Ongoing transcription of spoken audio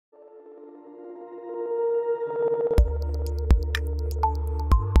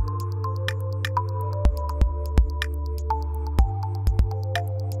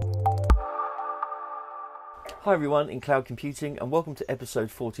Hi everyone in cloud computing, and welcome to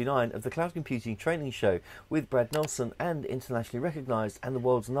episode 49 of the Cloud Computing Training Show with Brad Nelson and internationally recognised and the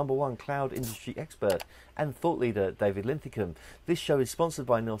world's #1 cloud industry expert and thought leader David Linthicum. This show is sponsored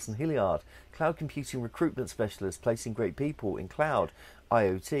by Nelson Hilliard, cloud computing recruitment specialist placing great people in cloud,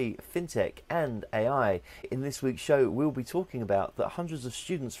 IoT, fintech and AI. In this week's show we'll be talking about that hundreds of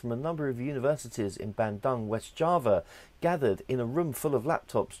students from a number of universities in Bandung, West Java gathered in a room full of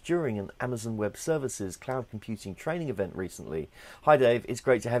laptops during an Amazon Web Services cloud computing training event recently. Hi Dave, it's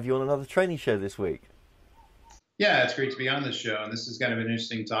great to have you on another training show this week. Yeah, it's great to be on this show, and this is kind of an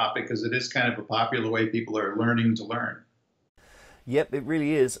interesting topic because it is kind of a popular way people are learning to learn. Yep, it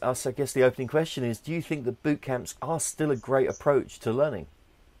really is. So I guess the opening question is, do you think that boot camps are still a great approach to learning?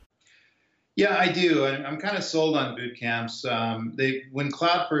 Yeah, I do. I'm kind of sold on boot camps. When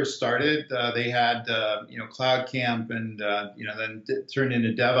cloud first started, they had Cloud Camp, and then turned into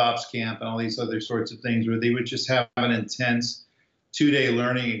DevOps Camp and all these other sorts of things where they would just have an intense 2-day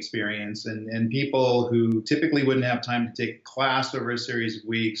learning experience, and people who typically wouldn't have time to take a class over a series of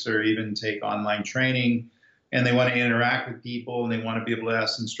weeks or even take online training, and they want to interact with people and they want to be able to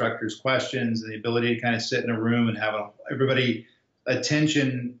ask instructors questions, and the ability to kind of sit in a room and have everybody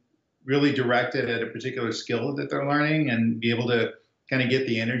attention really directed at a particular skill that they're learning and be able to kind of get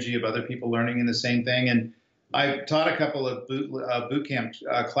the energy of other people learning in the same thing. And I've taught a couple of boot camp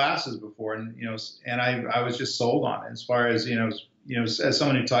classes before, and I was just sold on it as far as, as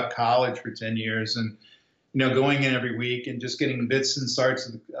someone who taught college for 10 years and, going in every week and just getting bits and starts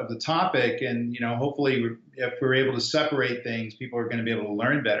of the topic. And, hopefully if we're able to separate things, people are going to be able to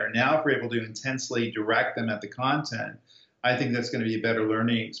learn better. Now, if we're able to intensely direct them at the content, I think that's going to be a better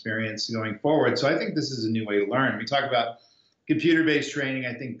learning experience going forward. So I think this is a new way to learn. We talk about computer-based training.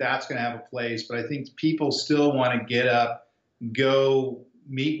 I think that's going to have a place, but I think people still want to get up, go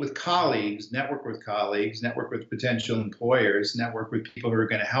meet with colleagues, network with potential employers, network with people who are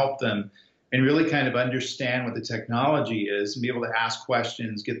going to help them, and really kind of understand what the technology is and be able to ask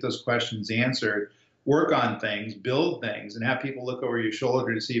questions, get those questions answered, work on things, build things, and have people look over your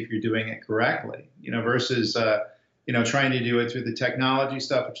shoulder to see if you're doing it correctly, versus trying to do it through the technology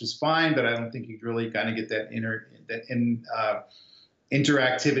stuff, which is fine, but I don't think you really kind of get that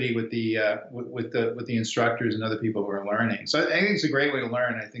interactivity with the instructors and other people who are learning. So I think it's a great way to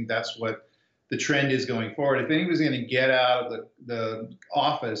learn. I think that's what the trend is going forward. If anybody's going to get out of the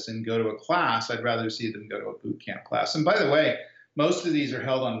office and go to a class, I'd rather see them go to a boot camp class. And by the way, most of these are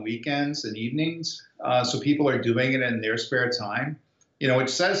held on weekends and evenings, so people are doing it in their spare time, which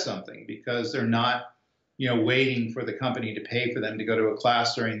says something because they're not waiting for the company to pay for them to go to a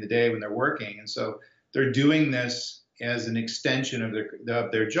class during the day when they're working. And so they're doing this as an extension of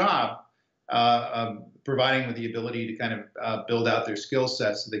their job, providing with the ability to kind of build out their skill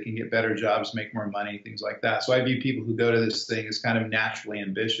sets so they can get better jobs, make more money, things like that. So I view people who go to this thing as kind of naturally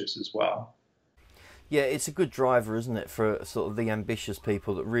ambitious as well. Yeah, it's a good driver, isn't it, for sort of the ambitious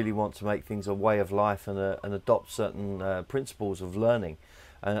people that really want to make things a way of life and adopt certain principles of learning.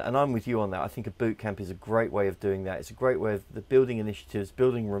 And I'm with you on that. I think a boot camp is a great way of doing that. It's a great way of building initiatives,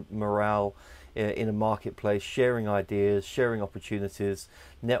 building morale in a marketplace, sharing ideas, sharing opportunities,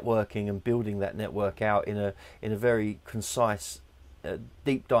 networking, and building that network out in a very concise,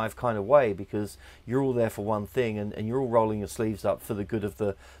 deep dive kind of way, because you're all there for one thing, and you're all rolling your sleeves up for the good of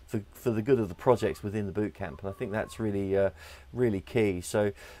the projects within the boot camp. And I think that's really key.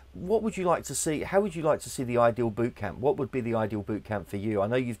 So what would you like to see? How would you like to see the ideal boot camp? What would be the ideal boot camp for you? I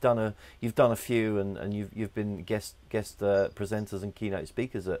know you've done a few, and you've been guest presenters and keynote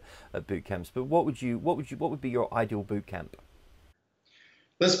speakers at boot camps. But what would be your ideal boot camp?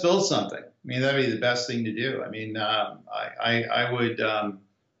 Let's build something. I mean, that'd be the best thing to do. I mean, I would, if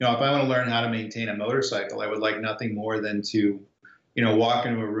I want to learn how to maintain a motorcycle, I would like nothing more than to, walk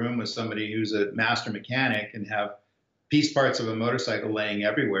into a room with somebody who's a master mechanic and have piece parts of a motorcycle laying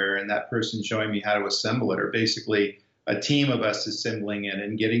everywhere, and that person showing me how to assemble it, or basically a team of us assembling it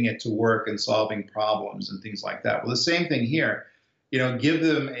and getting it to work and solving problems and things like that. Well, the same thing here. Give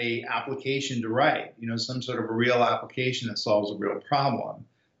them a application to write, some sort of a real application that solves a real problem.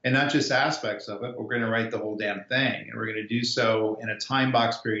 And not just aspects of it, but we're going to write the whole damn thing. And we're going to do so in a time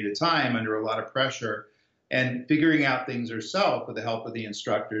box period of time under a lot of pressure, and figuring out things ourselves with the help of the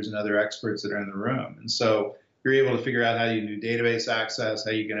instructors and other experts that are in the room. And so you're able to figure out how you do database access,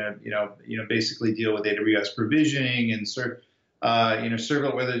 how you're going to, basically deal with AWS provisioning and whether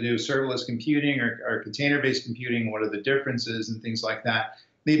to do serverless computing or container-based computing, what are the differences and things like that.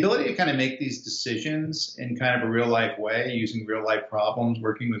 The ability to kind of make these decisions in kind of a real-life way, using real-life problems,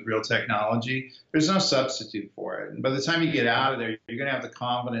 working with real technology, there's no substitute for it. And by the time you get out of there, you're going to have the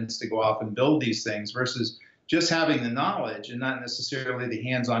confidence to go off and build these things versus just having the knowledge and not necessarily the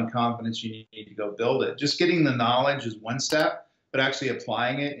hands-on confidence you need to go build it. Just getting the knowledge is one step, but actually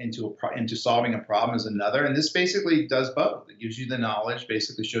applying it into solving a problem is another. And this basically does both. It gives you the knowledge,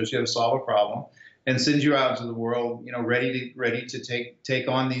 basically shows you how to solve a problem, and sends you out into the world, ready to take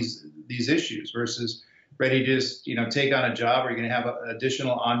on these issues versus ready to just take on a job where you're going to have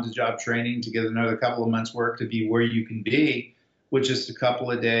additional on-the-job training to get another couple of months' work to be where you can be with just a couple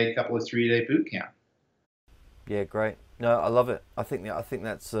of 3-day boot camp. Yeah, great. No, I love it. I think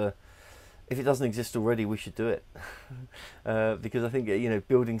that's if it doesn't exist already, we should do it. Because I think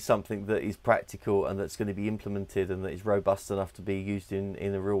building something that is practical and that's going to be implemented and that is robust enough to be used in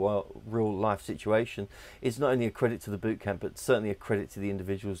a real life situation is not only a credit to the bootcamp, but certainly a credit to the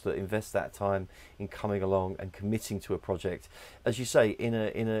individuals that invest that time in coming along and committing to a project, as you say, in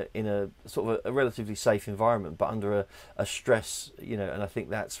a sort of a relatively safe environment, but under a stress. And I think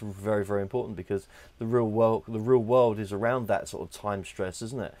that's very, very important, because the real world is around that sort of time stress,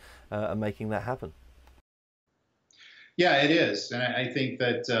 isn't it? And making that happen. Yeah, it is. And I think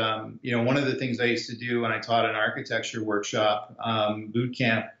that, one of the things I used to do when I taught an architecture workshop boot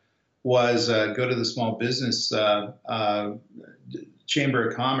camp was go to the small business chamber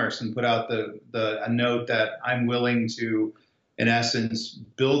of commerce and put out a note that I'm willing to, in essence,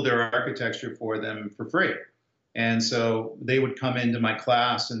 build their architecture for them for free. And so they would come into my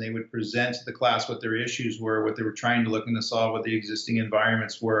class and they would present to the class what their issues were, what they were trying to look to solve, what the existing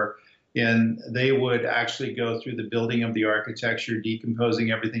environments were. And they would actually go through the building of the architecture, decomposing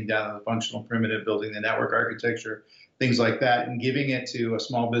everything down to the functional primitive, building the network architecture, things like that, and giving it to a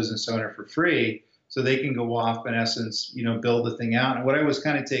small business owner for free so they can go off, in essence, build the thing out. And what I was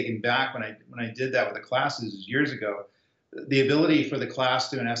kind of taken back when I did that with the classes years ago, the ability for the class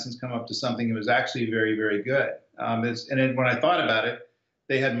to, in essence, come up to something that was actually very, very good. And then when I thought about it,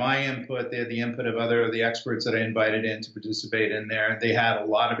 they had my input, they had the input of the experts that I invited in to participate in there. They had a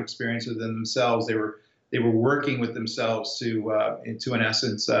lot of experience within themselves. They were working with themselves to in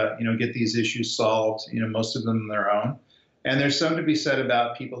essence, get these issues solved, most of them on their own. And there's something to be said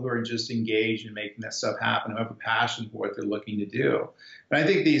about people who are just engaged in making that stuff happen, who have a passion for what they're looking to do. And I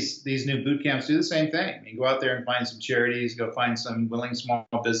think these new boot camps do the same thing. I mean, go out there and find some charities, go find some willing small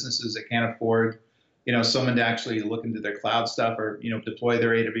businesses that can't afford someone to actually look into their cloud stuff or, deploy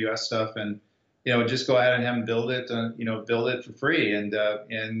their AWS stuff, and, just go ahead and have them build it, build it for free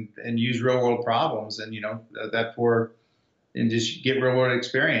and use real world problems and, and just get real world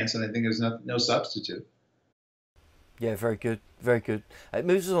experience. And I think there's no substitute. Yeah, very good, very good. It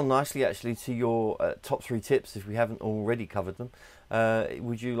moves us on nicely, actually, to your top 3 tips, if we haven't already covered them.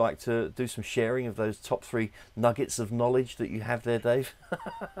 Would you like to do some sharing of those top 3 nuggets of knowledge that you have there, Dave?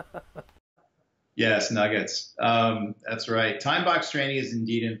 Yes, nuggets. That's right. Time box training is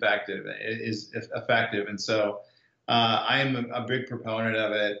indeed effective. And so I'm a big proponent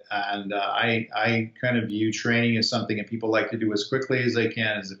of it. And I kind of view training as something that people like to do as quickly as they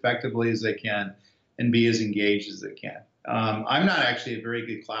can, as effectively as they can, and be as engaged as they can. I'm not actually a very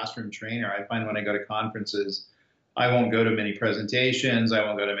good classroom trainer. I find when I go to conferences, I won't go to many presentations. I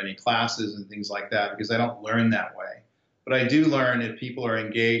won't go to many classes and things like that because I don't learn that way. But I do learn if people are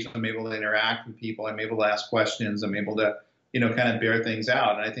engaged, I'm able to interact with people, I'm able to ask questions, I'm able to, kind of bear things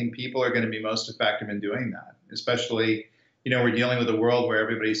out. And I think people are going to be most effective in doing that, especially, we're dealing with a world where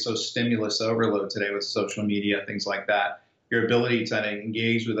everybody's so stimulus overload today with social media, things like that. Your ability to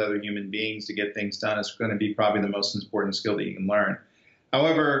engage with other human beings to get things done is going to be probably the most important skill that you can learn.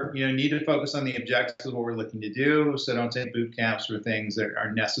 However, you need to focus on the objectives of what we're looking to do. So don't take boot camps for things that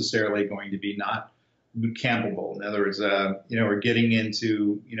are necessarily going to be not boot campable. In other words, we're getting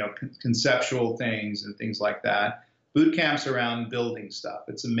into, conceptual things and things like that. Boot camps around building stuff.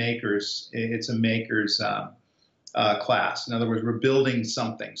 It's a maker's class. In other words, we're building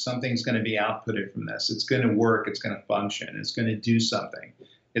something. Something's going to be outputted from this. It's going to work. It's going to function. It's going to do something.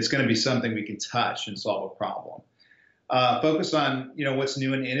 It's going to be something we can touch and solve a problem. Focus on, what's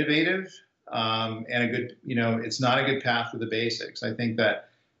new and innovative, and a good, it's not a good path for the basics. I think that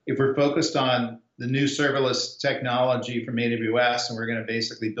if we're focused on the new serverless technology from AWS, and we're going to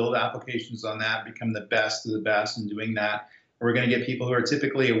basically build applications on that, become the best of the best in doing that. We're going to get people who are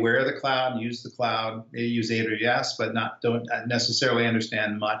typically aware of the cloud and use the cloud. They use AWS, but don't necessarily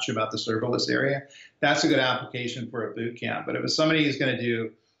understand much about the serverless area. That's a good application for a boot camp. But if somebody is going to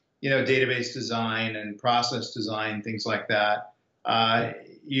do, database design and process design, things like that,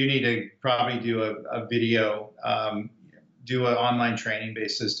 you need to probably do a video, do an online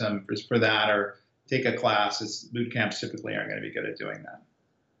training-based system for that, or take a class. Boot camps typically aren't going to be good at doing that.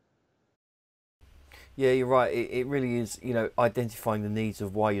 Yeah, you're right. It really is, you know, identifying the needs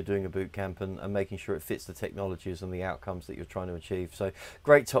of why you're doing a boot camp, and making sure it fits the technologies and the outcomes that you're trying to achieve. So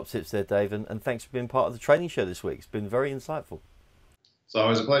great top tips there, Dave, and thanks for being part of the training show this week. It's been very insightful. It's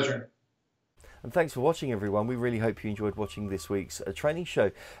always a pleasure. And thanks for watching, everyone. We really hope you enjoyed watching this week's training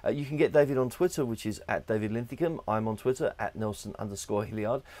show. You can get David on Twitter, which is at David Linthicum. I'm on Twitter at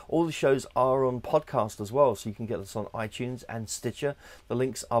Nelson_Hilliard. All the shows are on podcast as well, so you can get us on iTunes and Stitcher. The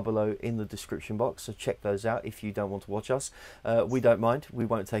links are below in the description box, so check those out if you don't want to watch us. We don't mind. We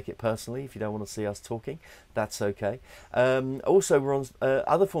won't take it personally if you don't want to see us talking. That's okay. Also, we're on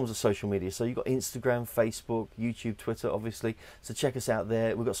other forms of social media. So you've got Instagram, Facebook, YouTube, Twitter, obviously. So check us out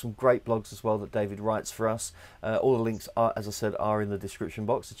there. We've got some great blogs as well that David writes for us. All the links are, as I said, are in the description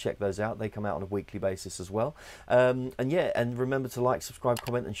box, so check those out. They come out on a weekly basis as well. And yeah, and remember to like, subscribe,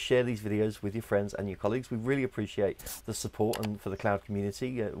 comment, and share these videos with your friends and your colleagues. We really appreciate the support and for the cloud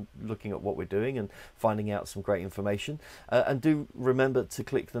community, looking at what we're doing and finding out some great information. And do remember to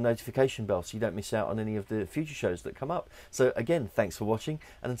click the notification bell so you don't miss out on any of the future shows that come up. So again, thanks for watching,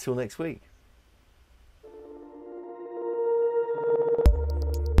 and until next week.